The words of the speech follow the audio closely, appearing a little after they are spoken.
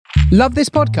Love this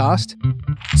podcast?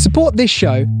 Support this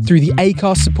show through the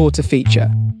Acast supporter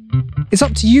feature. It's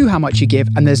up to you how much you give,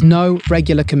 and there's no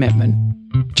regular commitment.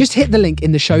 Just hit the link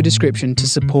in the show description to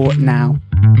support now.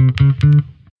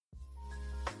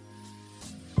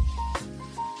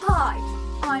 Hi,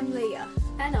 I'm Leah.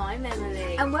 And I'm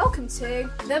Emily. And welcome to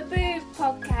The Boob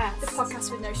Podcast. the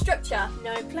podcast with no structure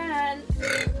No plan.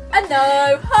 and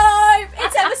no hope.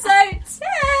 It's episode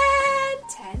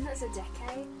 10. 10? That's a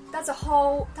decade. That's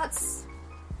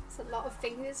a lot of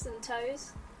fingers and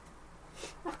toes.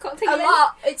 I can't think a of any.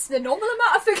 lot. It's the normal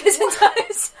amount of fingers and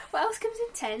toes. What else comes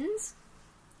in tens?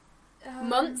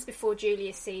 Months before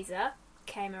Julius Caesar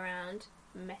came around,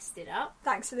 messed it up.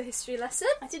 Thanks for the history lesson.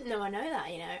 I didn't know I know that,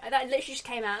 you know. That literally just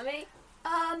came out of me.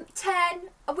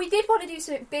 10. We did want to do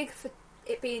something big for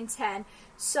it being 10.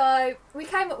 So we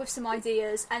came up with some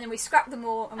ideas and then we scrapped them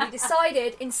all and we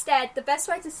decided instead the best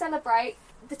way to celebrate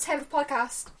the 10th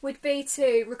podcast would be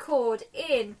to record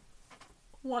in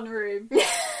one room.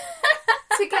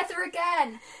 Together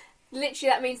again.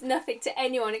 Literally, that means nothing to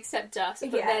anyone except us.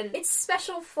 But then it's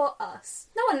special for us.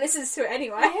 No one listens to it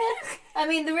anyway. I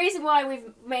mean, the reason why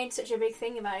we've made such a big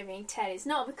thing about it being 10 is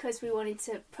not because we wanted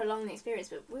to prolong the experience,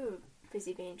 but we were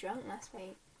busy being drunk last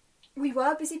week. We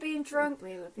were busy being drunk.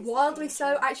 We were busy Wildly being so.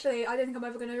 drunk. Actually, I don't think I'm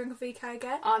ever going to drink a VK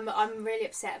again. I'm really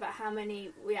upset about how many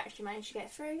we actually managed to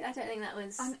get through. I don't think that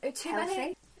was Too healthy.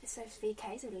 many. So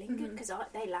VKs have lingered because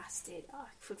they lasted. I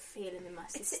could feel them in my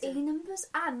It's system. the E numbers,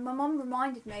 and my mum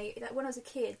reminded me that when I was a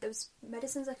kid, there was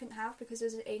medicines I couldn't have because there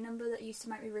was an E number that used to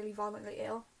make me really violently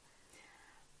ill.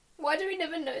 Why do we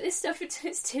never know this stuff until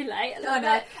it's too late? I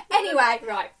know. Anyway,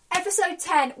 right. Episode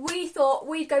 10, we thought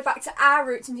we'd go back to our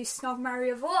roots and do Snog, Marry,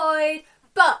 Avoid,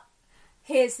 but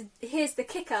here's the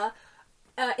kicker.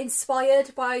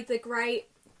 Inspired by the great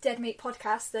Dead Meat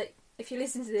podcast that, if you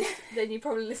listen to this, then you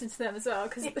probably listen to them as well,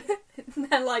 because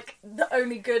they're like the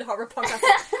only good horror podcast.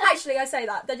 Actually, I say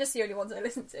that, they're just the only ones I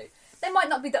listen to. They might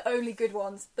not be the only good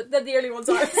ones, but they're the only ones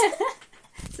I listen to.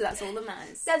 So that's all that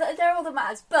matters. They're all that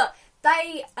matters, but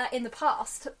they, in the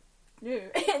past,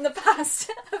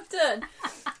 have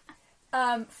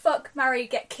done Fuck, Marry,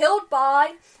 Get Killed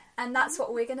By, and that's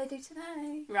what we're going to do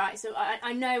today. Right, so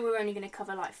I know we're only going to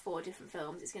cover like 4 different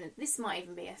films. This might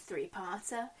even be a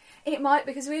 3-parter. It might,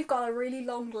 because we've got a really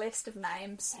long list of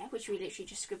names. Yeah, which we literally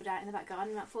just scribbled out in the back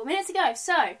garden about 4 minutes ago.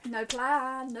 So, No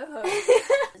plan, no hope.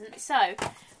 so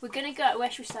we're going to go. Where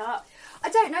should we start? I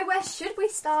don't know, where should we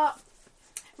start?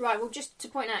 Right, well, just to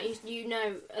point out, you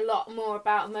know a lot more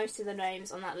about most of the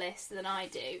names on that list than I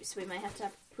do, so we may have to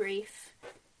have brief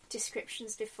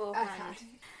descriptions beforehand. Okay.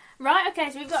 Right, okay,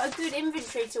 so we've got a good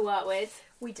inventory to work with.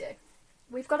 We do.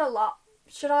 We've got a lot.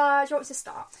 Do you want me to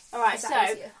start? Alright, Is so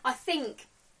that easier? I think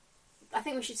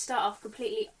we should start off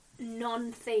completely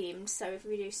non-themed, so if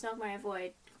we do Snog, Marry,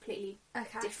 Avoid, completely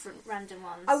different random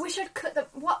ones. I wish I'd cut them.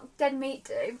 What Dead Meat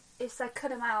do is they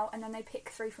cut them out and then they pick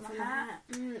 3 from a hat.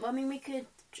 Well, I mean, we could,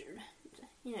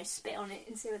 spit on it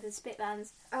and see whether the spit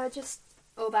lands. Just...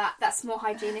 Or that's more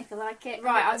hygienic, I like it.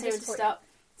 Right, I'll tell you when to stop.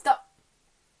 Stop.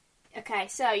 Okay,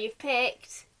 so you've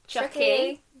picked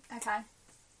Chucky. Okay.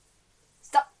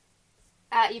 Stop.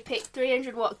 You picked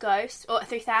 300 watt ghost, or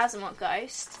 3000 watt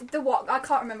ghost. The what? I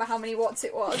can't remember how many watts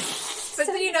it was. But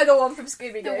you know the one from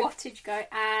Scooby-Doo. The wattage go,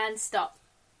 and stop.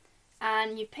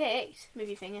 And you picked, move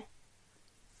your finger,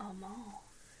 Armand.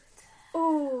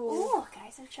 Ooh. Okay,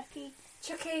 so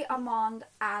Chucky, Armand,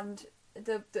 and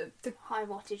the high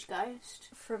wattage ghost.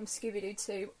 from Scooby-Doo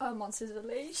 2, Monsters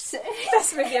Unleashed. So,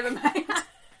 Best movie ever made.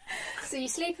 so you're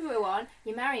sleeping with one,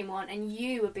 you're marrying one, and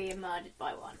you are being murdered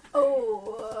by one.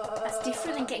 Oh. That's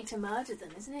different than getting to murder them,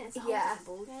 isn't it? It's a whole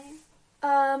different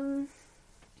ballgame.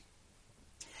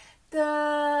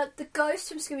 The ghost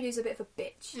from Scooby-Doo is a bit of a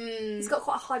bitch. Mm. He's got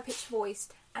quite a high-pitched voice,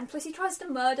 and plus he tries to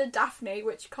murder Daphne,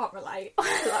 which can't relate.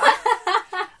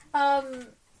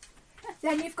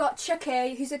 Then you've got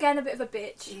Chucky, who's again a bit of a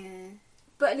bitch,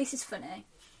 but at least he's funny.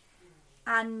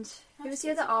 And who was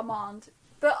the other? Armand.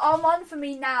 But Armand, for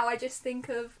me now, I just think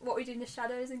of What We Do in the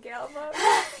Shadows and Guillermo.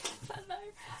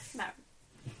 No.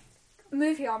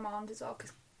 Movie Armand as well,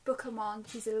 because Book Armand,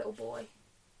 he's a little boy.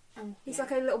 He's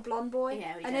like a little blonde boy.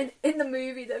 Yeah, we and do. in the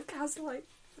movie, they've cast like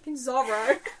fucking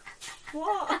Zorro.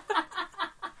 What?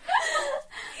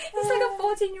 He's like a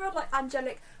 14-year-old, like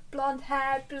angelic, blonde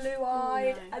hair, blue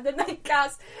eyed, and then they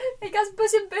cast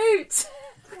Puss in Boots.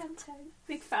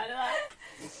 Big fan of that.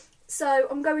 So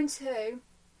I'm going to.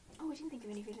 Oh, I didn't think of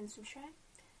any villains from Shrek.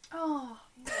 Oh,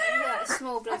 Yeah, a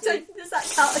small bloody. does that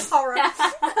count as horror?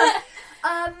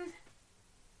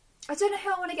 I don't know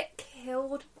who I want to get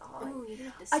killed by. Ooh, you're gonna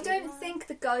have to I see don't that. think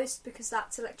the ghost, because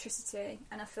that's electricity,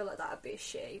 and I feel like that would be a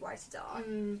shitty way to die.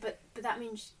 But that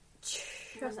means...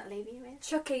 What does that leave you with?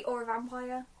 Chucky or a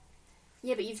vampire.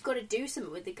 Yeah, but you've got to do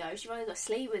something with the ghost. You've only got to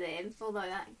sleep with him, although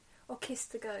that... Or kiss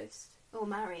the ghost. Or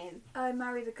marry him. Oh,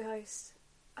 marry the ghost.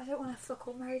 I don't want to fuck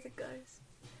or marry the ghost.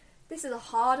 This is a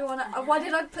hard one. Why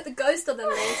did I put the ghost on the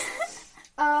list?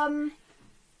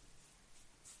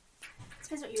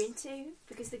 Depends what you're into,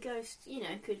 because the ghost, you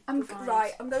know, could I'm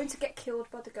provide... I'm going to get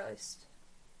killed by the ghost.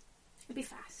 It'd be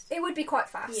fast. It would be quite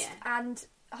fast. Yeah. And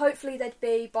hopefully there'd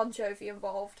be Bon Jovi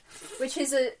involved, which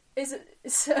is a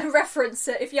reference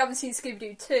to, if you haven't seen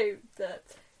Scooby-Doo 2, the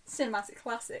cinematic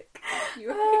classic.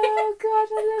 Oh god,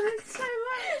 I love it so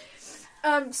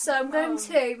much. So I'm going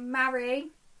to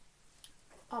marry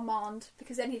Armand,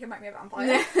 because then he can make me a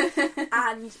vampire,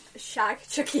 and shag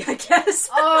Chucky, I guess.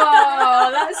 Oh,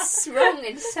 that's strong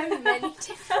in so many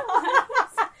different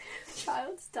ways.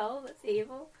 Child's doll, that's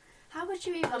evil. How would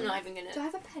you even... I'm not even gonna... Do I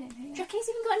have a pen in here? Chucky's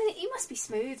even got anything... He must be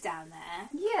smooth down there.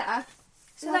 Yeah.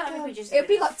 So that would be just... It would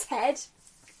be like Ted.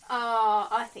 Oh,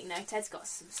 I think no, Ted's got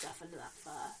some stuff under that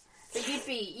fur. But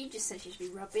you'd just essentially be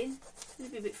rubbing.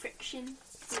 There'd be a bit of friction.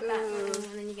 And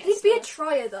then you get He'd be a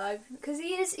trier though, because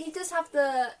he does have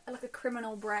like a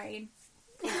criminal brain,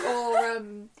 or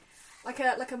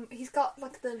he's got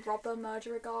like the robber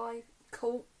murderer guy.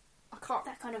 Cool. I can't.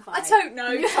 That kind of vibe. I don't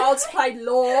know. Child's Play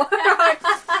law.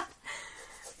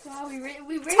 Wow, we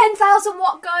really 10,000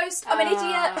 watt ghost. I'm an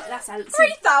idiot. That's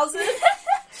 3,000.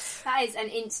 That is an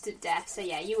instant death. So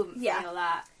yeah, you wouldn't feel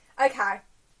that. Okay.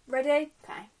 Ready?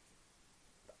 Okay.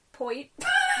 Point.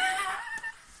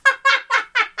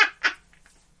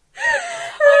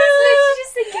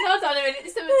 Just thinking, hold on a minute,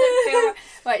 this doesn't feel right.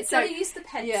 Right, so... Gotta use the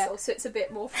pencil so it's a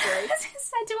bit more free.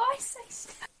 So do I say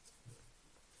stop?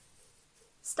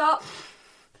 Stop.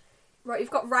 Right,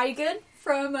 you've got Reagan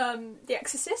from The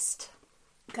Exorcist.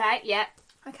 Okay, yeah.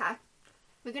 Okay.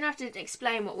 We're going to have to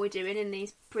explain what we're doing in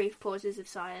these brief pauses of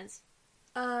silence.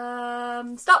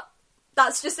 Stop.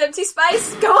 That's just empty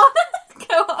space. Go on.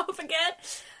 Go off again.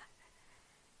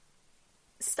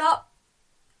 Stop.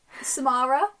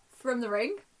 Samara from The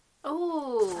Ring.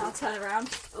 Oh. I'll turn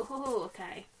around. Oh,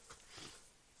 okay.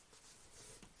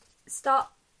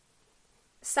 Stop.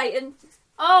 Satan.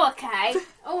 Oh, okay.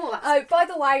 Oh, Oh, by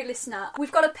the way, listener,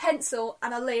 we've got a pencil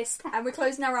and a list, and we're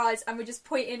closing our eyes and we're just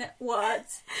pointing at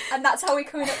words, and that's how we're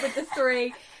coming up with the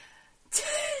 3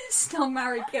 snog,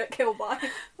 marry, kill by.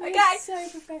 Okay, so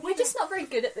professional. we're just not very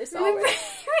good at this, are We we? really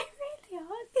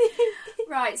aren't.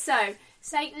 Right, so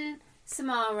Satan,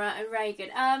 Samara, and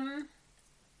Reagan. Oh,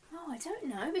 I don't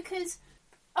know, because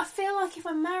I feel like if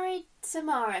I married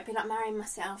Samara, it'd be like marrying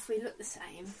myself. We look the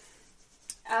same.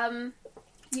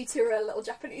 You two are a little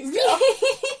Japanese girl.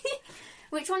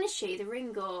 Which one is she? The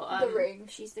Ring or The Ring.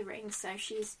 She's the Ring, so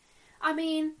she's. I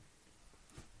mean,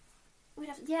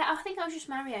 I think I'll just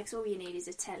marry her because all you need is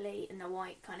a telly and a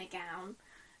white kind of gown.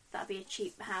 That'd be a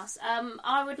cheap house.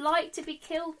 I would like to be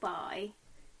killed by.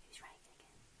 Who's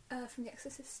Reagan again? From The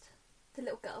Exorcist, the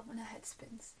little girl when her head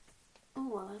spins. Oh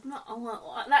well, I'm not. Oh,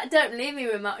 well, that don't leave me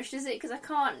with much, does it? Because I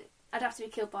can't. I'd have to be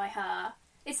killed by her.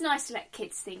 It's nice to let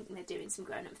kids think they're doing some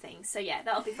grown-up things. So yeah,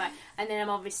 that'll be fine. And then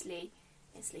I'm obviously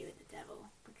instantly with the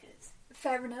devil because...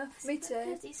 Fair enough, me too.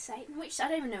 Bloody Satan, which I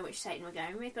don't even know which Satan we're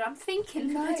going with, but I'm thinking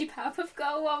the No. bloody Powerpuff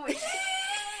Girl one. Which...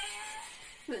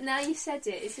 But now you said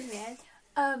it, it's in my head.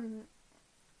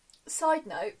 Side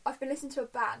note, I've been listening to a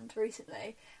band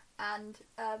recently, and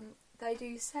they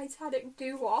do satanic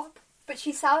doo-wop, but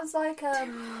she sounds like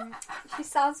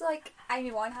Amy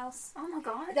Winehouse. Oh my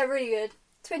god. They're really good.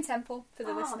 Twin Temple for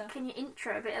the listener. Can you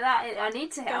intro a bit of that? I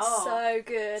need to hear. They're so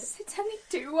good. Satanic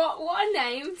do what a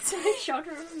name to a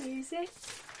genre of music.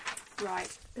 Right.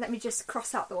 Let me just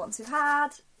cross out the ones we've had.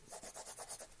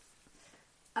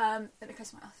 Let me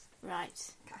close my eyes.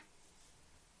 Right. Okay.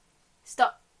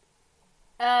 Stop.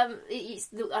 I'll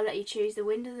let you choose the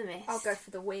Wind or the Mist. I'll go for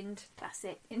the Wind. That's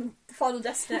it. In Final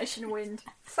Destination Wind.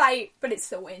 Fate, but it's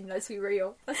the Wind, let's be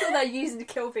real. That's all they're using to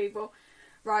kill people.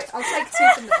 Right, I'll take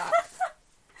 2 from the back.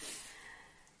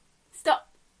 Stop.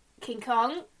 King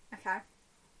Kong. Okay.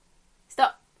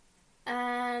 Stop.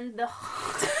 And the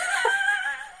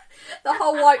The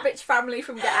whole white bitch family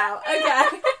from Get Out. Okay.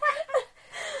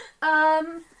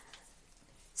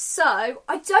 So,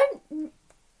 I don't...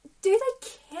 Do they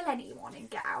kill anyone in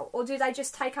Get Out? Or do they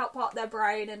just take out part of their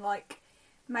brain and, like,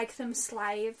 make them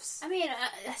slaves? I mean,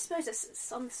 I suppose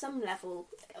it's on some level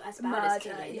as bad as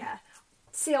killing. Yeah.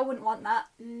 See, I wouldn't want that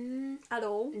at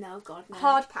all. No, God, no.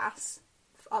 Hard pass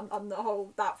on the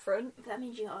whole, that front. That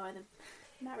means you gotta either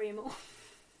marry him or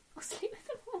sleep with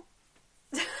them all.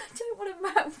 Do don't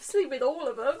want to sleep with all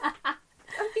of them.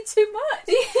 That'd be too much.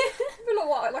 It'd be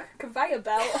like a conveyor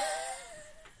belt.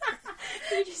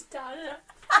 You just done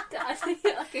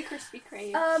like a Krispy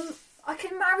Kreme. I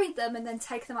can marry them and then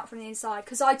take them out from the inside,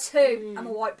 because I too am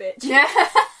a white bitch. Yeah.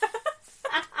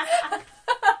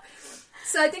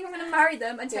 So I think I'm going to marry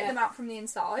them and take them out from the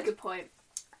inside. Good point.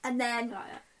 And then, Like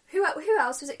that. who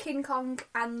else? Was it King Kong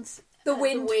and the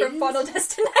Wind the from Wind. Final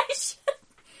Destination?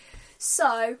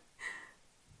 So...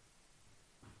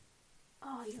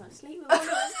 Oh, you want to sleep with one of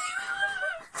us?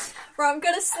 Right, I'm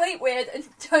going to sleep with, and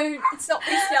it's not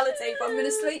bestiality, but I'm going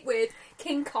to sleep with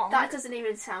King Kong. That doesn't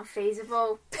even sound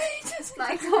feasible.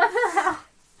 Like,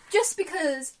 just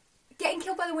because getting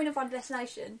killed by the Wind of Final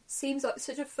Destination seems like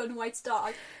such a fun way to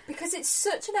die, because it's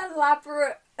such an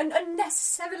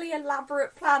unnecessarily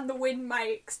elaborate plan the Wind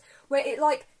makes, where it,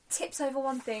 like, tips over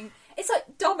one thing. It's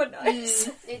like dominoes.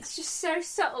 It's just so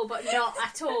subtle, but not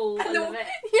at all. I love it.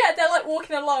 Yeah, they're like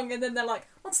walking along, and then they're like,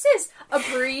 "What's this? A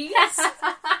breeze?"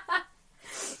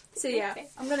 So yeah,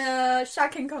 I'm gonna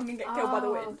shag King Kong and get killed by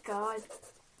the Wind. Oh god,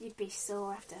 you'd be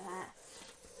sore after that.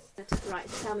 Right,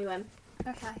 tell me when.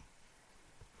 Okay.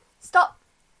 Stop.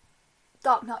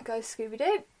 Dark Knight Goes Scooby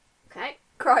Doo. Okay.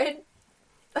 Crying.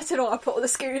 I don't know why I put all the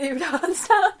Scooby Doo dance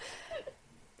down.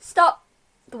 Stop.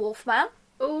 The Wolfman.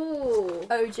 Ooh.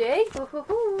 OG.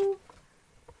 Ooh.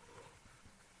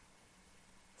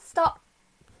 Stop.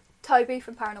 Toby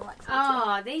from Paranormal Activity.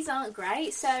 Oh, these aren't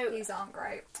great. So These aren't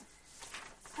great.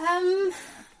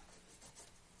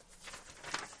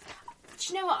 do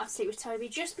you know what? I'd sleep with Toby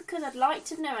just because I'd like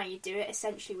to know how you do it.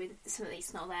 Essentially, with some of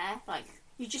these not there, like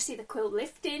you just see the quilt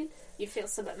lifting, you'd feel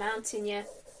something mounting you.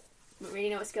 Don't really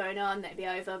know what's going on. That'd be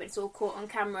over, but it's all caught on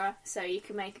camera, so you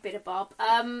can make a bit of bob. Who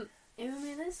are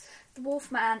the others? The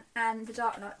Wolfman and the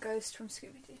Dark Knight Ghost from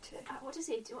Scooby Doo too. What does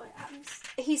he do? What happens?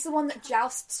 He's the one that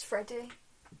jousts Freddy.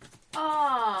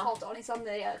 Oh, Hold on, it's on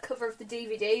the cover of the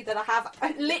DVD that I have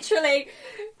literally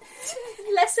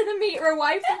less than a metre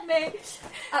away from me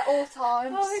at all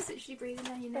times. oh, he's literally breathing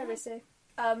down your Where neck. is he?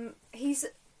 He's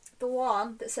the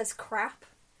one that says crap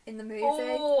in the movie.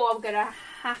 Oh, I'm gonna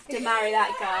have to marry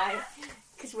that guy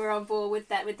because we're on board with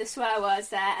that, with the swear words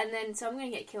there. And then, so I'm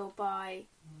gonna get killed by.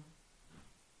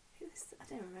 I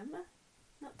don't remember.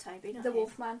 Not Toby. Not The him.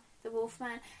 Wolfman. The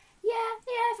Wolfman. Yeah.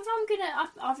 If I'm gonna,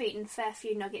 I've eaten a fair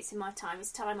few nuggets in my time.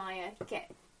 It's time I get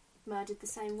murdered the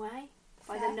same way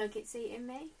by Fair. the nuggets eating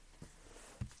me.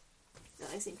 No,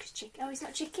 isn't because chicken. Oh, it's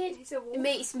not chicken. He's a wolf.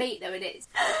 It's meat though. It is.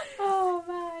 Oh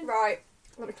man. Right,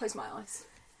 let me close my eyes.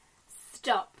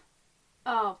 Stop.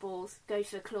 Oh balls. Go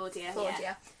for Claudia. Claudia.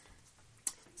 Yeah.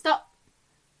 Stop.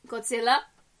 Godzilla.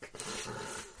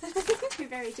 Two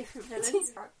very different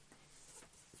villains. Right.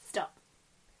 Stop.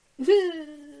 Who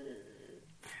the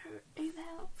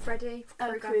hell? Freddy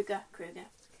Krueger.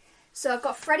 So I've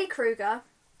got Freddy Krueger.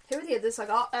 Who are the others I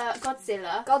got?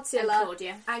 Godzilla. Godzilla. And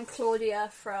Claudia. And Claudia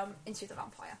from Into the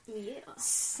Vampire. Yeah.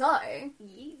 So,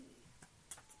 Yeah.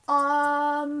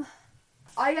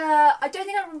 I don't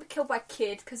think I'd be killed by a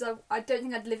kid, because I don't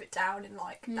think I'd live it down in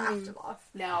like the afterlife.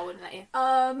 No, I wouldn't let you.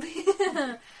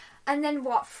 And then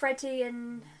what? Freddy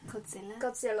and Godzilla.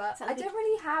 Godzilla. Is that I the don't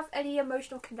really have any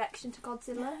emotional connection to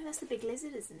Godzilla. No, that's the big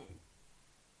lizard, isn't it?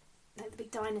 Like the big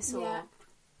dinosaur. Yeah.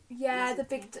 Yeah, Lizard the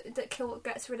big that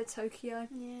gets rid of Tokyo.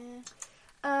 Yeah.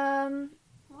 Why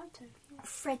Tokyo?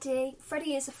 Freddy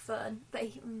is a fun, but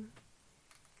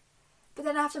but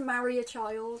then I have to marry a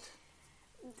child.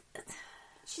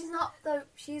 She's not though.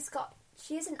 She is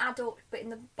an adult, but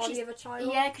in the body of a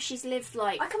child. Yeah, because she's lived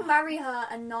like. I can marry her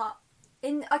and not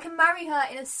I can marry her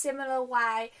in a similar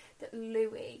way that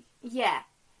Louis. Yeah.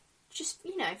 Just for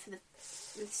the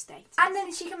status. And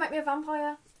then she can make me a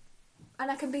vampire,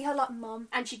 and I can be her like mum.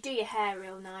 And she'd do your hair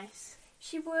real nice.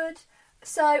 She would.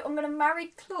 So I'm gonna marry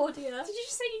Claudia. Did you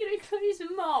just say you're gonna Claudia's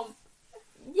mom?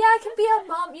 Yeah, I can be her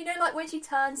mum. You know, like when she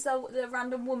turns the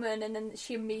random woman and then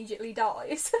she immediately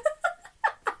dies.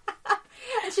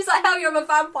 And she's like, hell, you're a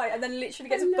vampire, and then literally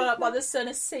gets burnt by the sun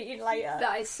a scene later.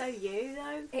 That is so you,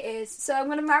 though. It is. So I'm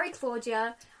going to marry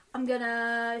Claudia. I'm going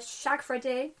to shag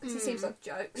Freddy, because he seems like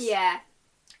jokes. Yeah.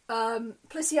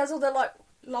 Plus he has all the, like,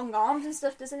 long arms and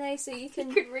stuff, doesn't he? So you can...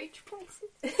 You could reach places.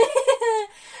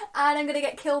 And I'm going to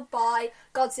get killed by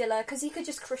Godzilla, because he could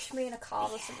just crush me in a car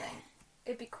or something.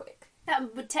 It'd be quick.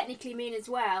 That would technically mean as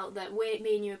well that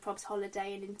me and you were probably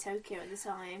holidaying in Tokyo at the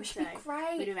time. Which would be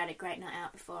great. We'd have had a great night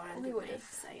out beforehand, We wouldn't would we?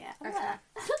 have. So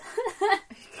yeah.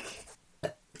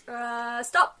 Okay.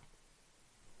 Stop.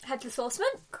 Headless Horseman.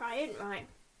 Crying, right.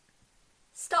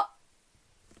 Stop.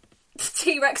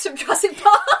 T-Rex from Jurassic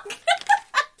Park.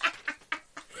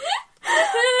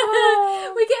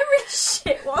 We get really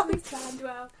shit ones. Planned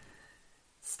well.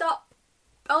 Stop.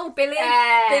 Oh, Billy.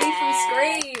 Yeah. Billy from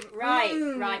Scream.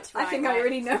 Right. I think I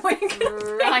already know where you're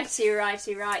going. Righty.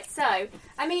 So,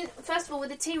 I mean, first of all,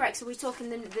 with the T-Rex, are we talking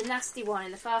the nasty one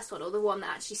in the first one, or the one that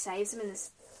actually saves him in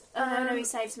this? Oh, no, he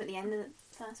saves him at the end of the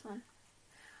first one.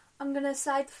 I'm going to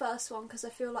say the first one, because I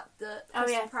feel like the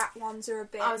Chris Pratt ones are a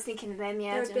bit... I was thinking of them,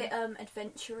 yeah. They're a bit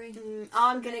adventuring.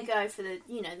 I'm going to go for the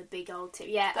big old tip.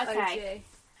 Yeah, the okay. OG.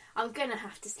 I'm going to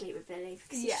have to sleep with Billy,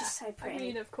 because he's just so pretty. I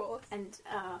mean, of course. And,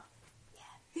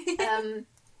 who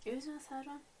was our third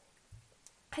one?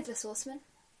 Headless Horseman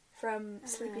from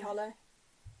Sleepy Hollow.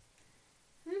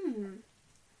 I don't know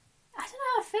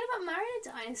how I feel about marrying a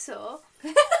dinosaur.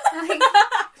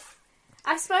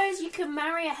 I suppose you can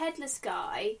marry a headless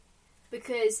guy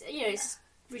because, it's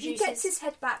reduces... He gets his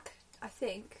head back, I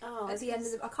think, at the end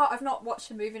of the... I've not watched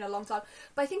the movie in a long time,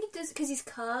 but I think he does because he's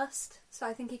cursed, so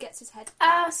I think he gets his head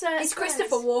back. So it's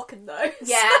Christopher Walken, though.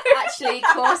 Yeah, actually, of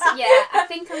course, yeah. I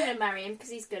think I'm going to marry him because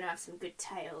he's going to have some good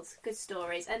tales, good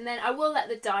stories, and then I will let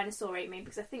the dinosaur eat me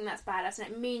because I think that's badass, and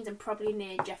it means I'm probably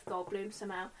near Jeff Goldblum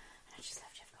somehow. And I just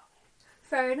love Jeff Goldblum.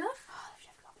 Fair enough. Oh, I love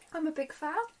Jeff Goldblum. I'm a big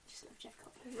fan. I just love Jeff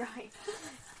Goldblum. Right.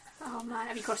 Oh, man.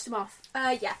 Have you crossed him off?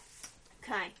 Yeah.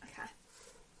 Okay.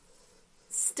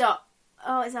 Stop.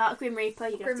 Oh, is that a Grim Reaper?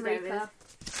 You're going to have to go with.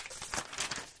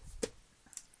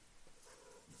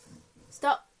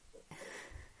 Stop.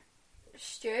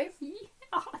 Stew.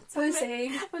 Oh,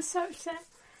 Pussy. I'm so upset.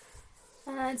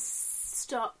 And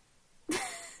stop. Do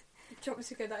you want me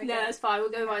to go that again? No, that's fine.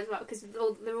 We'll go right as well because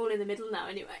they're all in the middle now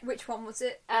anyway. Which one was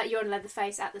it? You're on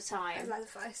Leatherface at the time.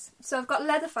 Leatherface. So I've got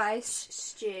Leatherface,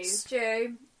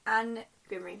 Stew, and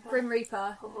Grim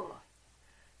Reaper. Oh.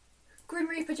 Grim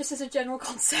Reaper just as a general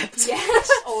concept. Yes,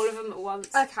 all of them at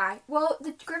once. Okay, well,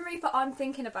 the Grim Reaper I'm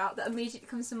thinking about that immediately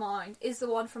comes to mind is the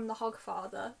one from The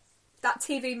Hogfather. That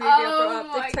TV movie I brought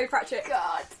up, the Terry Pratchett.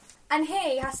 God. And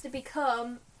he has to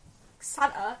become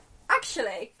Santa.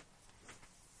 Actually,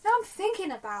 now I'm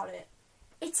thinking about it,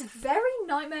 it's very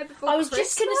Nightmare Before Christmas. I was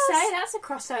just going to say, that's a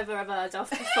crossover I've heard of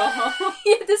before.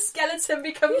 Yeah, the skeleton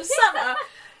becomes Santa.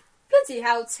 Bloody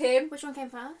hell, Tim. Which one came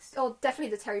first? Oh,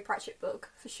 definitely the Terry Pratchett book,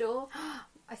 for sure.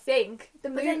 I think.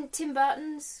 But then Tim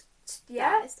Burton's...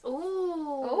 Yeah.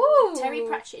 Ooh. Terry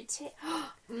Pratchett.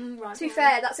 Right. To be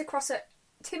fair, that's a crossover.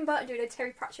 Tim Burton doing a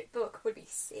Terry Pratchett book would be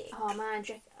sick. Oh, man.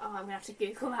 I'm going to have to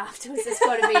Google afterwards. It's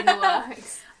got to be in the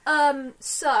works.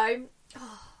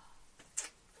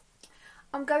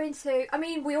 I'm going to... I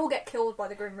mean, we all get killed by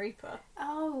the Grim Reaper.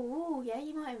 Oh, yeah,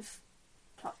 you might have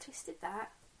plot twisted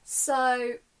that.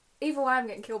 So... Either way, I'm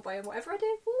getting killed by him, whatever I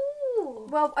do. Ooh.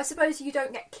 Well, I suppose you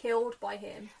don't get killed by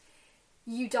him.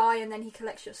 You die and then he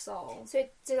collects your soul. So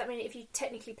does that mean if you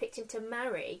technically picked him to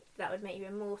marry, that would make you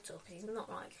immortal? Because he's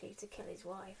not likely to kill his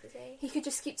wife, is he? He could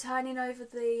just keep turning over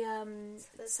the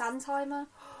sand timer.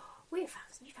 You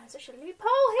found such a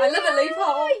loophole here. I love a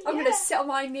loophole. Yeah. I'm going to sit on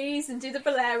my knees and do the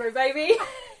bolero, baby. This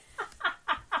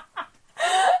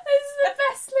is the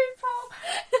best loophole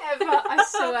ever. I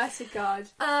swear to God.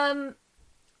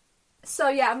 So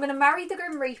yeah, I'm going to marry the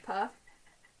Grim Reaper.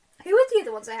 Who were the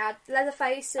other ones I had?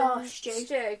 Leatherface and Stew.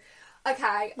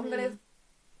 Okay, I'm going to...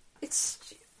 It's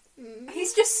Stew.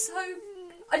 He's just so...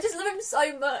 I just love him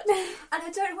so much. And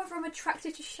I don't know whether I'm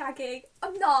attracted to Shaggy.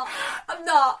 I'm not.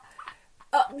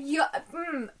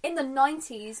 In the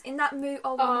 90s, in that movie...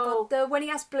 Oh my God. When he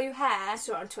has blue hair. I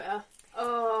saw it on Twitter.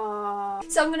 Oh.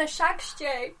 So I'm going to shag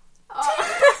Stew.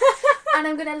 And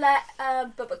I'm going to let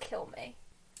Bubba kill me.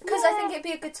 Because I think it'd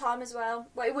be a good time as well.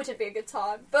 Well, it wouldn't be a good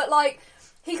time. But, like,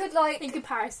 he could, like... In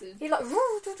comparison. He'd, like...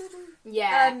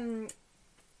 Yeah.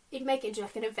 He'd make it into,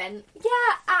 like, an event.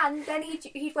 Yeah, and then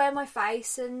he'd wear my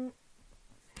face and...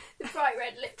 The bright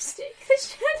red lipstick.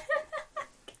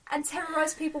 And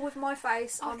terrorise people with my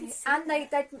face. And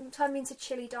they'd turn me into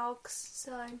chili dogs,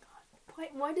 so...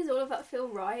 Why does all of that feel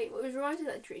right? What was right of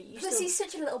that dream? Plus, he's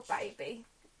such a little baby.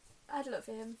 I'd love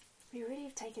him. We really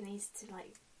have taken these to,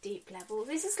 like... deep levels.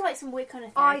 This is like some weird kind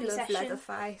of therapy session. I love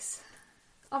Leatherface.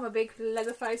 I'm a big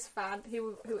Leatherface fan.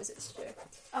 Who was it, Stu?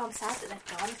 Oh, I'm sad that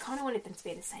they've gone. I kind of wanted them to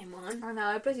be in the same one. I know,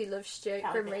 I bloody love Stu.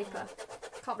 Grim Reaper.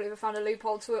 Can't believe I found a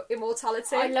loophole to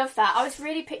immortality. I love that. I was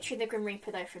really picturing the Grim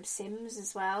Reaper though from Sims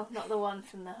as well, not the one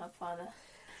from the Hogfather.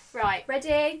 Right.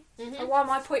 Ready? Mm-hmm. Why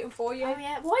am I pointing for you? Oh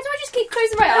yeah. Why do I just keep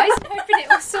closing my eyes hoping it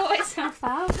will sort itself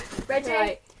out? Ready?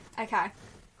 Right. Okay.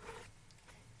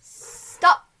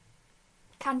 Stop.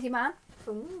 Candyman.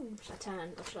 Ooh, should I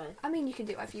turn or should I? I mean, you can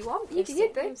do whatever you want. You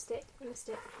did, boo. Stick.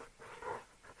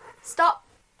 Stop.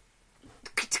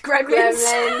 Gremlins.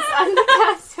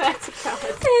 I swear to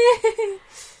God.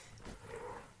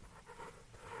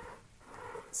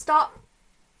 Stop.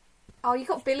 Oh, you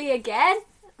got Billy again?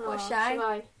 What a Oh, shame. shall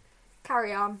I?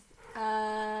 Carry on.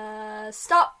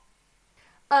 Stop.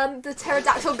 The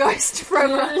pterodactyl ghost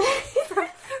from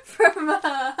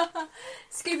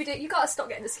Scooby-Doo. You gotta stop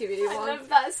getting the Scooby-Doo I one. love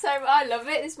that so much. I love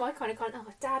it. This is my kind of content.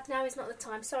 Oh, Dad, now is not the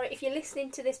time. Sorry, if you're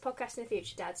listening to this podcast in the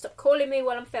future, Dad, stop calling me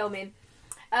while I'm filming.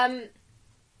 Who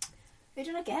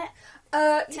did I get?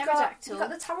 Pterodactyl. You got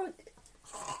the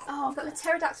Oh, You've got the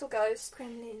pterodactyl ghost.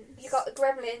 Gremlins. You got the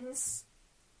gremlins.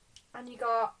 And you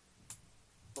got...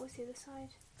 What was the other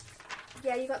side?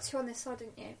 Yeah, you got two on this side,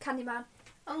 didn't you? Candyman.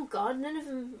 Oh God, none of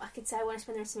them I could say I want to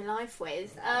spend the rest of my life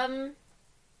with.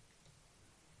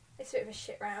 It's a bit of a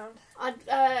shit round. I'd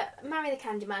marry the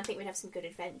Candyman. I think we'd have some good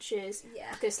adventures.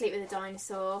 Yeah. Go sleep with a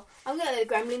dinosaur. I'm gonna let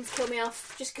the Gremlins kill me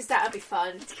off, just because that'd be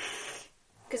fun.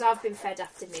 Because I've been fed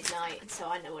after midnight, so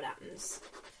I know what happens.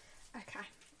 Okay.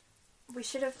 We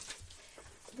should have...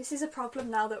 This is a problem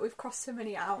now that we've crossed so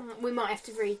many out. We might have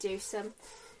to redo some.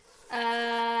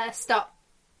 Stop.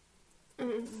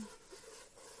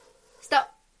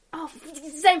 Stop. Oh,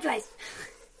 same place.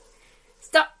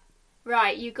 Stop.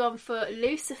 Right, you've gone for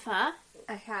Lucifer.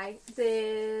 Okay.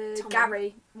 The Tommy.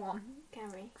 Gary one.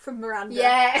 Gary. From Miranda.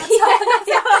 Yeah. That's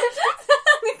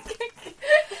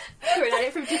Coming at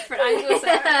it from different angles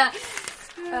there.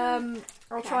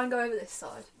 I'll try and go over this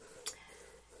side.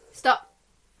 Stop.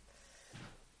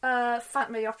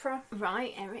 Phantom of the Opera.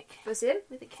 Right, Eric. Was him.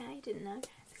 With a K, didn't know.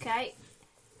 Okay.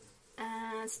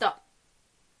 Stop.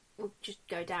 We'll just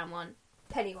go down one.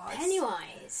 Pennywise.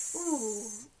 Pennywise.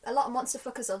 Ooh. A lot of monster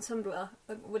fuckers on Tumblr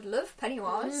would love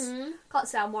Pennywise. Mm. Can't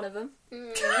say I'm one of them.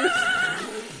 Mm.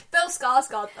 Bill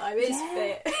Skarsgård though is Yeah.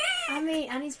 fit. I mean,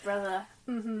 and his brother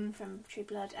Mm-hmm. from True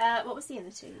Blood. What was the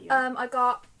other two? I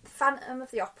got Phantom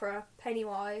of the Opera,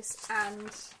 Pennywise,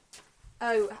 and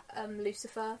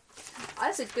Lucifer.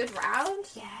 That's a good round.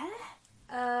 Yeah.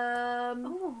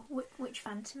 Oh, Which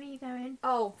Phantom are you going?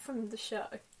 from the show.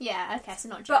 Yeah. Okay, so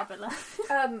not But- Jared Butler.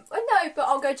 No, but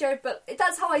I'll go Jared. But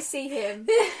that's how I see him.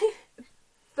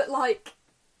 But like,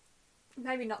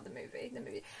 maybe not the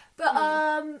movie. But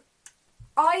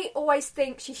I always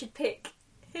think she should pick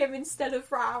him instead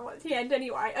of Rao at the end.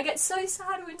 Anyway, I get so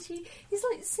sad when he's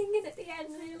like singing at the end,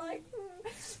 and you're like.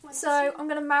 So I'm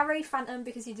gonna marry Phantom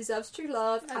because he deserves true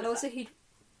love, and also he'd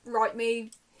write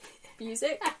me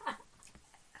music.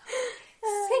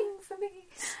 Sing for me.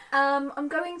 I'm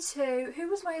going to... Who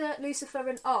was my Lucifer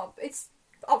and... it's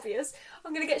obvious.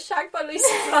 I'm going to get shagged by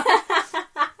Lucifer.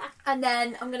 And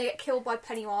then I'm going to get killed by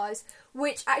Pennywise,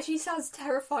 which actually sounds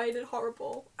terrifying and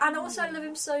horrible. And also I love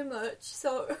him so much,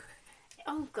 so...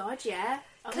 Oh God, yeah.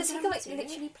 Because he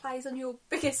literally plays on your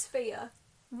biggest fear.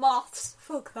 Moths.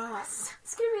 Fuck that.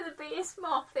 It's gonna be the biggest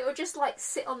moth. It will just like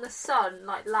sit on the sun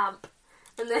like lamp,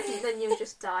 and then you'll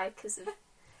just die because of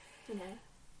no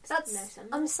sun.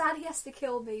 I'm sad he has to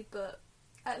kill me, but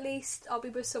at least I'll be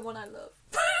with someone I love.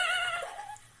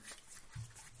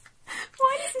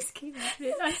 Why does this keep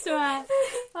happening? I swear.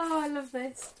 Oh, I love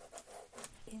this.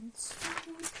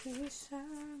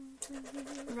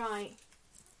 Right.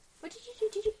 What did you do?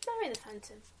 Did you marry the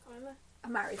Phantom? I remember. I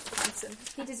married the Phantom.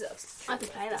 He deserves I could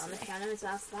play that on the piano as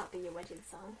well, so that'd be your wedding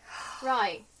song.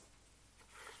 Right.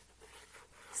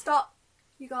 Stop.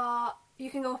 You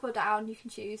can go up or down. You can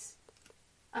choose.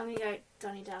 I'm gonna go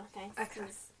Donnie Dale, okay? Okay.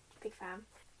 Big fan.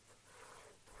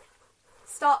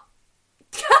 Stop.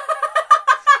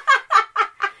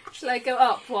 Shall I go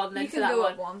up one then You for can that go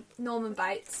one? up one. Norman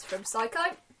Bates from Psycho.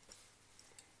 I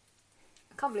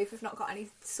can't believe we've not got any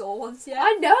Saw ones yet.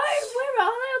 I know! Where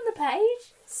are they on the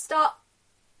page? Stop.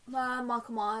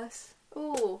 Michael Myers.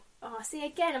 Ooh. Oh, see,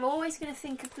 again, I'm always going to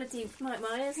think of bloody Mike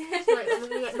Myers. Like, I'm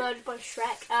going to get murdered by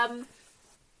Shrek. Oh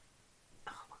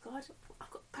my God, I've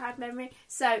got bad memory.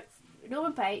 So,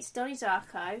 Norman Bates, Donnie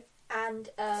Darko, And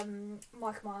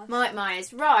Michael Myers. Mike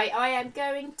Myers. Right, I am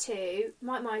going to...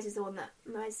 Mike Myers is the one that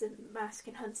wears the mask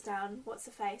and hunts down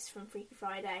What's-Her-Face from Freaky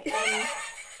Friday.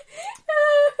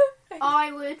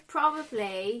 I would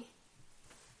probably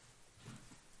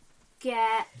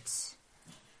get...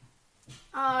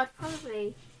 I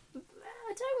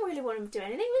don't really want him to do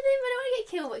anything with him. I don't want to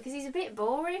get killed because he's a bit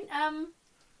boring. I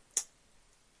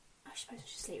suppose I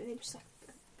should sleep with him just like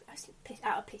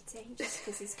out of pity, just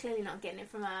because he's clearly not getting it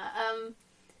from her.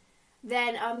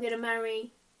 Then I'm going to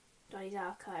marry Donnie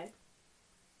Darko.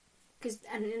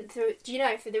 Do you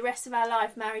know, for the rest of our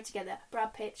life married together,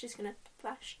 Brad Pitt's just going to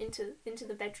flash into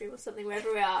the bedroom or something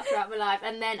wherever we are throughout my life,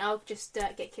 and then I'll just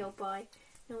get killed by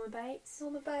Norman Bates.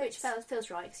 Which feels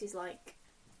right because he's like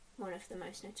one of the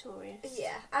most notorious.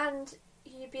 Yeah, and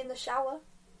you'd be in the shower.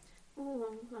 Ooh,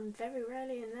 I'm very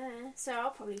rarely in there, so I'll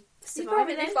probably survive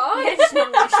probably it be then. fine. Yeah, just not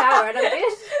in the shower and I'm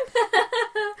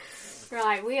good.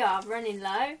 Right, we are running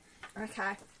low.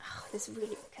 Okay. Oh, this is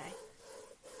really okay.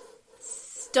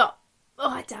 Stop.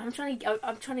 Oh, damn! I'm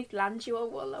trying to land you on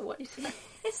what I want you to say.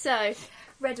 So,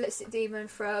 Red lipstick demon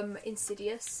from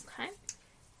Insidious. okay.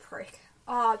 Prick.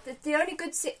 The only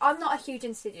good... I'm not a huge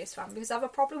Insidious fan because I have a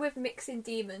problem with mixing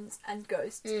demons and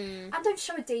ghosts. And don't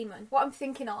show a demon. What I'm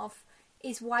thinking of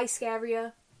is way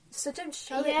scarier. So don't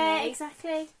show it me. Yeah,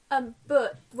 exactly.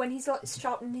 But when he's like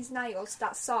sharpening his nails,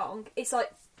 that song, it's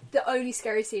like the only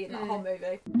scary scene in that whole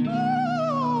movie.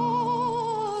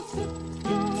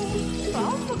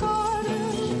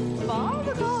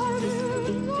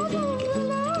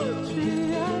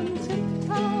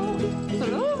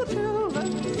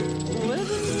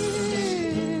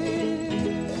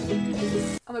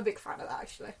 I'm a big fan of that,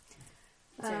 actually.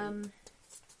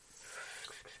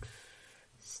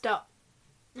 Stop.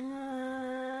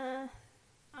 I'm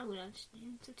gonna just...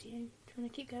 It's up to you. Do you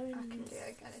want to keep going? I can do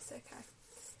it again, it's okay.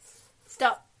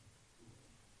 Stop.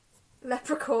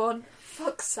 Leprechaun.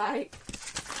 Fuck's sake.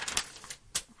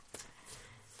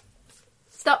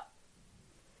 Stop.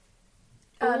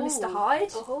 Mr.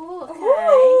 Hyde. Oh,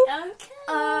 okay.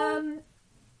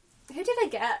 Who did I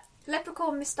get?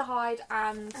 Leprechaun, Mr. Hyde,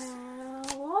 and...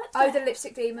 what? the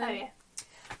lipstick demon. Oh, yeah.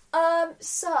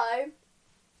 So...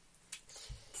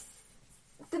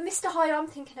 The Mr. Hyde I'm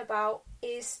thinking about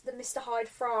is the Mr. Hyde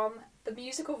from the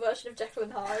musical version of Jekyll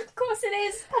and Hyde. Of course it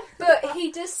is. But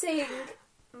he does sing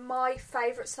my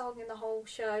favourite song in the whole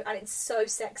show, and it's so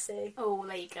sexy. Oh,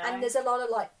 there you go. And there's a lot of,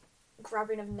 like,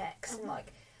 grabbing of necks and,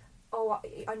 like,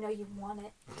 I know you want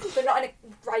it. But not in a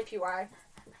rapey way.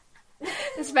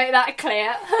 Let's make that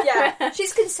clear. Yeah,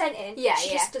 she's consenting. Yeah, she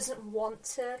yeah. just doesn't want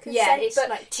to consent. Yeah, it's but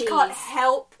like she can't tease.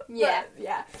 help. Yeah. But,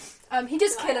 yeah. He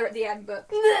does kill her at the end, but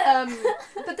they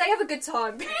have a good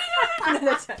time. No,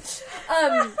 they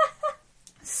don't.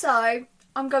 So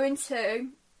I'm going to.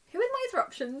 Who are my other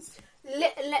options?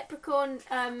 Leprechaun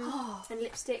and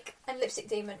lipstick. And lipstick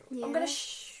demon. Yeah. I'm gonna.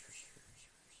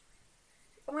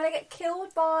 I'm gonna get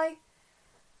killed by.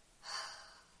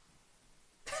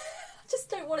 I just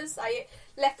don't want to say it.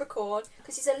 Leprechaun,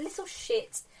 because he's a little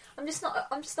shit. I'm just not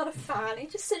a fan.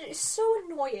 It's so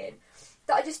annoying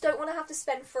that I just don't want to have to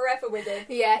spend forever with him.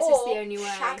 Yeah, it's just the only way.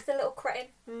 Shag the little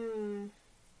cretin.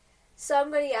 So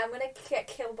I'm gonna get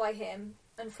killed by him.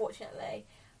 Unfortunately,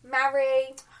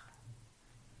 marry,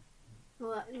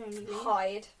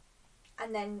 Hyde,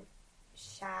 and then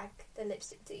shag the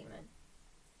lipstick demon.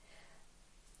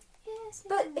 Yes,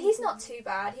 But he's not too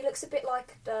bad. He looks a bit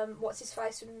like what's his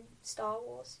face from Star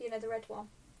Wars? You know, the red one.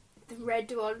 The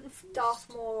red one. Darth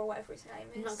Maul or whatever his name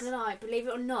is. I'm not gonna lie, believe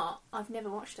it or not, I've never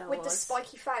watched Star Wars. With the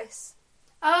spiky face.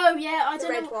 Oh yeah, I The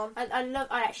don't red know. one.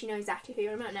 I actually know exactly who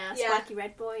you're about now. Yeah. Spiky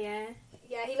red boy, yeah.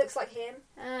 Yeah, he looks like him.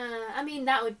 I mean,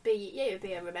 that would be it would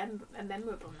be a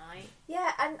memorable night.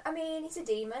 Yeah, and I mean he's a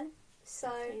demon,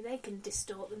 so They can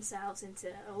distort themselves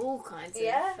into all kinds of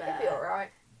it'd be alright.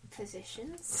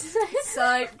 positions.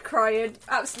 So crying,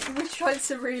 absolutely, we're trying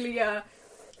to really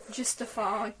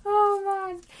justify. Oh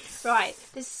man! Right,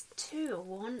 there's two I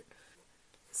want.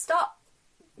 Stop.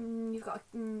 You've got.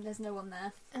 There's no one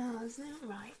there. Oh, isn't that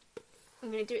right?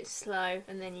 I'm gonna do it slow,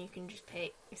 and then you can just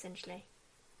pick essentially.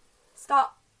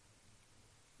 Stop.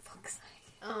 Fuck's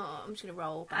sake. Oh, I'm just gonna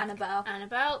roll back. Annabelle.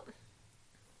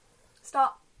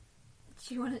 Stop.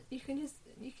 Do you want to? You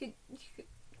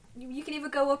can either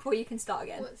go up or you can start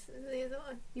again. What's the other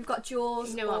one? You've got Jaws.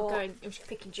 You know what? I'm just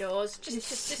picking Jaws.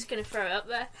 Just gonna throw it up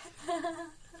there.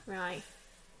 Right.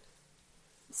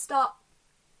 Stop.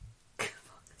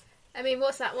 I mean,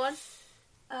 what's that one?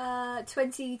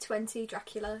 2020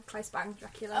 Dracula. Clay Spang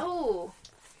Dracula. Oh.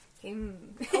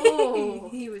 Him. Oh.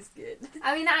 He was good.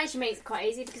 I mean, that actually makes it quite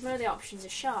easy because one of the options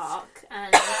is shark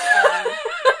and.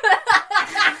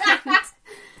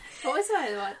 What was the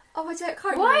other one? Oh, I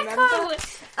can't Why remember.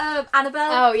 can't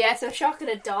Annabelle. Oh yeah, so a shark and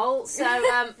a doll. So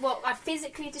well, I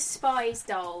physically despise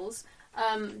dolls.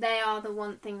 They are the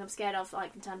one thing I'm scared of,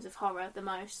 like in terms of horror, the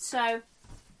most. So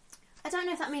I don't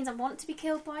know if that means I want to be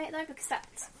killed by it though, because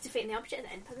that's defeating the object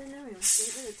then. But then no one wants to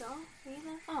do it with a doll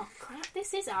either. Oh crap!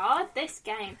 This is hard. This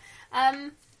game.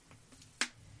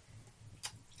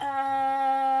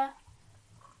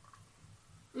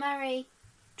 Marry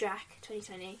Drac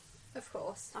 2020. Of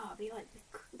course. Oh, I'll be like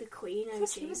the queen He OG.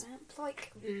 was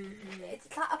like it's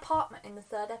that apartment in the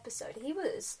third episode. He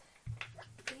was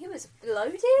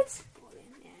loaded.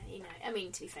 Yeah, you know. I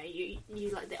mean, to be fair, you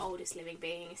like the oldest living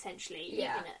being essentially.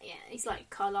 Yeah. Yeah. He's like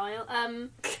Carlisle.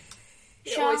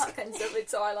 He always ends up with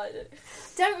highlighted.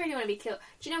 Don't really want to be killed.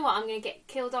 Do you know what? I'm going to get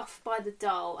killed off by the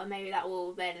doll, and maybe that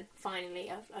will then finally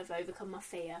I've overcome my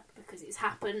fear because it's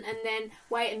happened. And then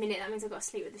wait a minute, that means I've got to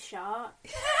sleep with the shark.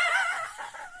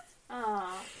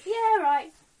 Ah, yeah,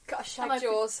 right. Got a shag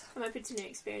jaws. I'm open to new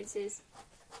experiences.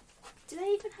 Do they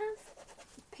even have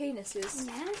Penises.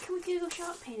 Yeah, can we Google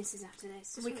shark penises after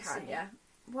this? Just We wanna can, see. yeah.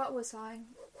 What was I?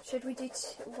 Should we do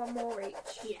one more each?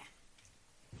 Yeah.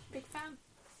 Big fan.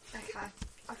 Okay.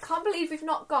 I can't believe we've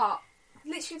not got...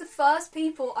 Literally the first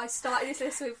people I started this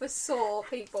list with were Saw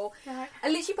people. Right. I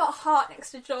literally put a heart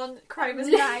next to John Kramer's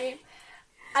name.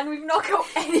 And we've not got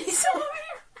any Saw.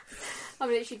 I'm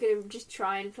literally going to just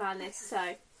try and plan this,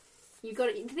 so... You got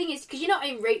it. The thing is, because you're not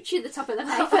in reach at the top of the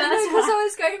paper. Because I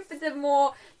was going for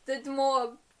the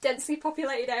more densely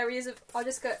populated areas of... I'll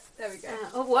just go... There we go.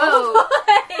 Oh, whoa.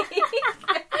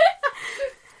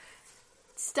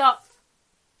 Stop.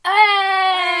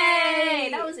 Hey!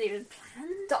 That wasn't even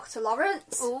planned. Dr.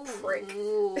 Lawrence. Ooh. Prick.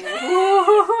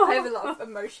 I have a lot of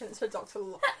emotions for Dr.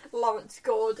 Lawrence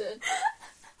Gordon.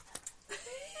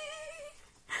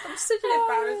 I'm such an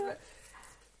embarrassment.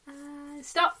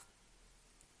 Stop.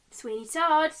 Sweeney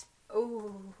Todd.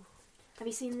 Ooh. Have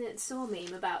you seen the Saw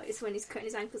meme about it's when he's cutting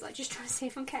his ankles, like, just trying to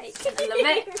save on cake? I love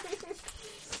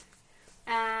it.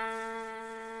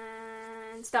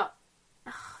 And stop.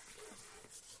 Oh.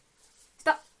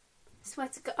 Stop. Swear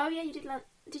to God. Oh yeah, you did land.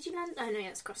 Did you land? Oh no, yeah,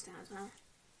 it's crossed out as well.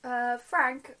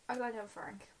 Frank. I landed on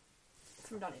Frank.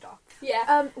 From Donnie Dark.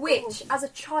 Yeah. Which, as a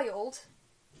child,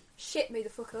 shit me the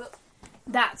fuck up.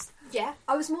 That's, yeah.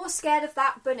 I was more scared of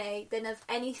that bunny than of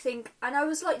anything. And I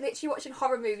was like literally watching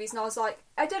horror movies and I was like,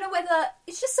 I don't know whether...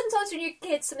 It's just sometimes when you're a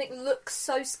kid something looks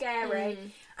so scary.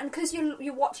 And because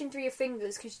you're watching through your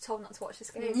fingers because you're told not to watch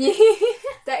this game.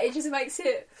 That it just makes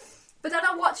it... But then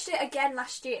I watched it again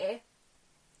last year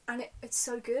and it's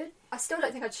so good. I still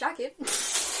don't think I'd shag him.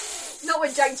 Not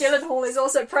when Jake Gyllenhaal is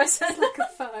also present. Like a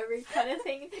furry kind of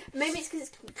thing. Maybe it's because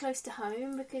it's close to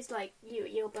home, because like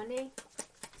your bunny...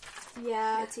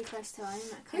 Yeah. You're too close to home.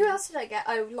 Who else did I get?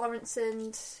 Oh, Lawrence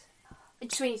and...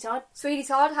 Sweeney Todd. Sweeney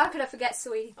Todd. How could I forget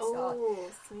Sweeney Todd? Oh,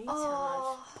 Sweeney Todd.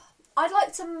 Oh, I'd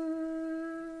like to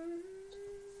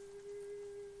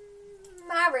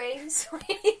marry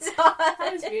Sweeney Todd.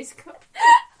 That was musical.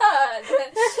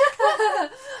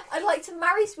 I'd like to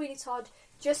marry Sweeney Todd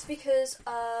just because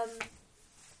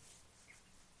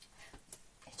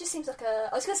it just seems like a...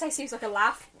 I was going to say seems like a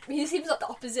laugh. He seems like the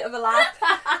opposite of a laugh.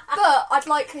 But I'd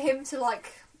like him to,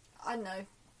 like, I don't know,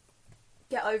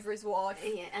 get over his wife.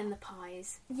 Yeah, and the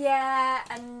pies. Yeah,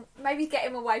 and maybe get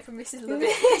him away from Mrs.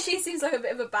 Lovett. She seems like a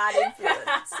bit of a bad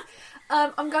influence.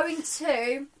 I'm going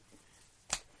to...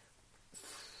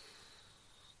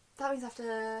 That means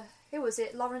after... Who was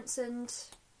it? Lawrence and...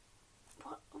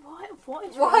 What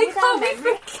is Why wrong with can't that we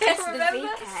memory? forget It's the remember?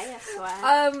 VK, I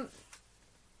swear.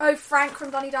 Oh, Frank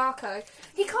from Donnie Darko.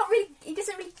 He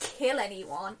doesn't really kill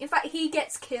anyone. In fact, he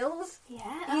gets killed.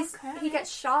 Yeah, He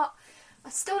gets shot. I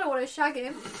still don't want to shag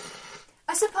him.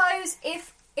 I suppose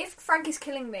if Frank is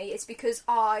killing me, it's because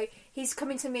he's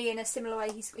coming to me in a similar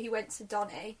way he went to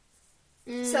Donnie.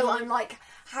 So I'm like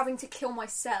having to kill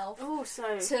myself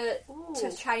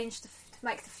to change to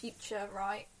make the future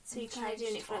right. So you're kind of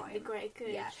doing it for like, the greater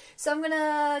good. Yeah. So I'm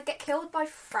gonna get killed by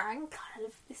Frank. God, I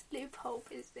love this loophole,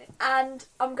 isn't it? And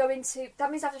I'm going to...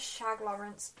 That means I have to shag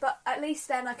Lawrence. But at least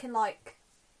then I can, like,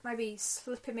 maybe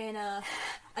slip him in a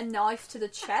knife to the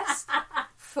chest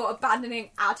for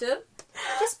abandoning Adam.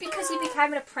 Just because he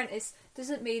became an apprentice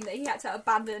doesn't mean that he had to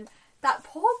abandon that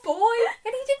poor boy.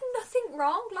 And he did nothing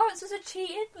wrong. Lawrence was a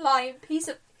cheating, lying piece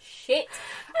of shit.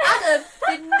 Adam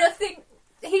did nothing...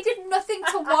 He did nothing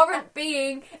to warrant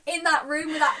being in that room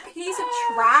with that piece of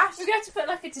trash. We're going to have to put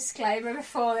like a disclaimer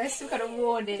before this. We've got a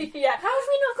warning. Yeah. How have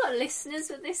we not got listeners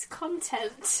with this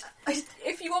content?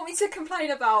 If you want me to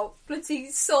complain about bloody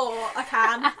Saw, I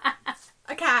can.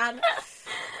 I can.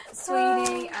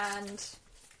 Sweeney and...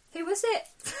 Who was it?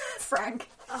 Frank.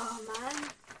 Oh man.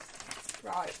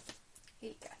 Right. Here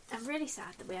you go. I'm really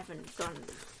sad that we haven't gone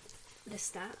the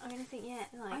stat or anything yet.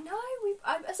 Like, I know,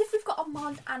 as if we've got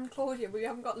Armand and Claudia, but we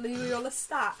haven't got Louis or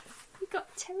Lestat. we've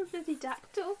got terribly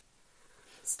dactyl.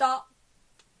 Start.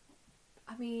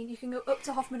 I mean, you can go up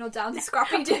to Hoffman or down to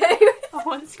Scrappy Doo. I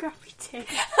want Scrappy too.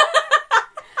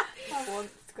 I want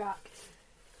Scrap.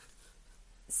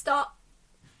 Start.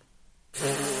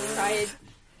 Trying.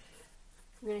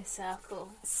 I'm going to circle.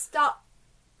 Start.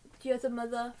 The other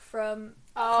mother from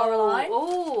Coraline.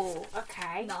 Oh,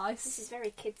 okay. Nice. This is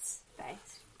very kids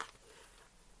based.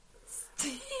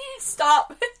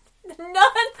 Stop. None.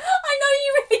 I know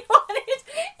you really wanted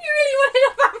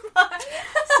a vampire.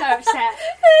 So upset.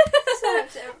 So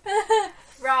upset.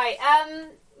 Right,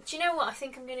 do you know what? I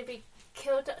think I'm going to be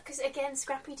killed, because again,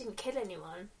 Scrappy didn't kill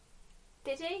anyone.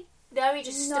 Did he? No, he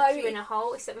just stuck you in a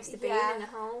hole. He stuck Mr. Bean in a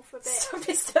hole for a bit. Stuck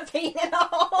Mr. Bean in a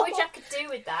hole. Which I could do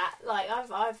with that. Like,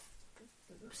 I've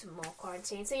some more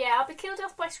quarantine. So yeah, I'll be killed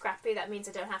off by Scrappy. That means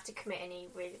I don't have to commit any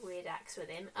weird acts with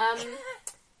him.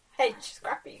 Hey,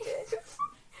 Scrappy did.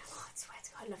 Oh, I swear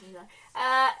to God, I love him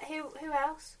though. Who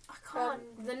else? I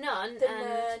can't. The nun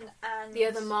and the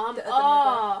other mum.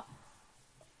 Oh,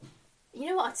 you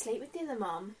know what? I'd sleep with the other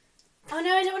mum. Oh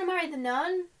no, I don't want to marry the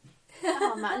nun.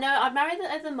 Oh man, no, I'd marry the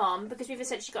other mum because we've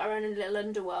essentially got our own little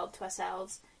underworld to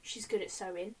ourselves. She's good at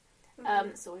sewing.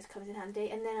 It always comes in handy.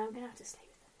 And then I'm gonna have to sleep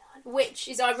with the nun, which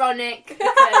is ironic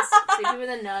because sleeping with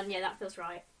a nun, yeah, that feels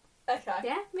right. Okay.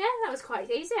 Yeah, that was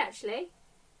quite easy actually.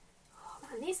 Oh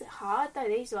man, these are hard though.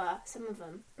 These were some of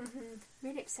them.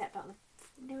 Really upset about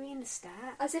the Louis and the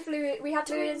stat. As if we had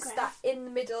Louis and stat in the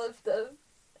middle of the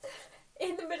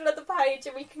page,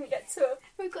 and we couldn't get to him.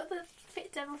 We've got the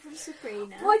Fit Devil from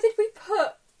Sabrina. Why did we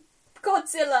put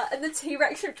Godzilla and the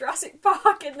T-Rex from Jurassic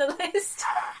Park in the list?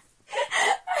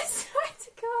 I swear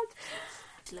to God.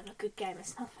 I love a good game of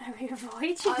Snow Mary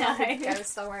Avoid, you I know. love a good game of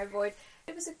Snow Mary Avoid.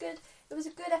 It was a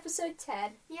good episode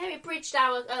 10. Yeah, it bridged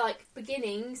our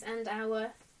beginnings and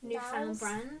our newfound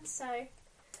brand. So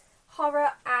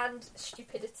horror and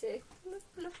stupidity.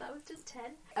 Love that. We've done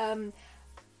 10.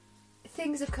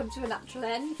 Things have come to a natural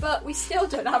end, but we still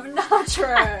don't have an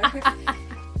outro.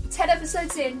 10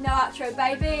 episodes in, no outro,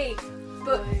 baby.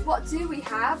 But what do we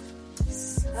have?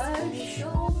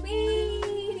 Social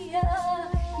media.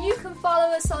 You can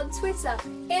follow us on Twitter,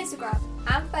 Instagram,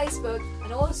 and Facebook,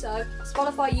 and also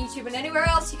Spotify, YouTube, and anywhere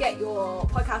else you get your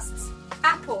podcasts.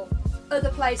 Apple, other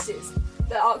places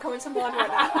that aren't coming to mind right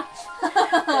now.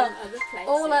 Other places.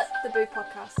 All at the Boo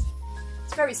Podcast.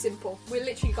 It's very simple. We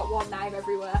literally got one name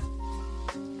everywhere.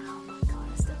 Oh my God,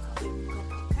 I still can't believe we've got a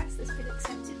podcast that's been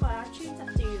accepted by iTunes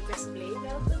after you aggressively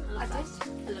emailed them. I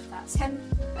love that. 10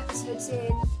 episodes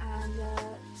in, and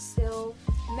still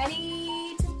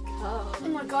many to come. Oh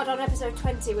my God, on episode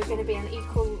 20 we're going to be on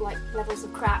equal levels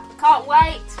of crap. Can't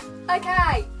wait!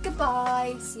 Okay,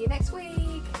 goodbye. See you next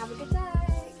week. Have a good day.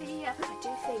 See ya. I do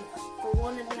think for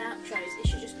one of the outros it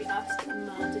should just be us getting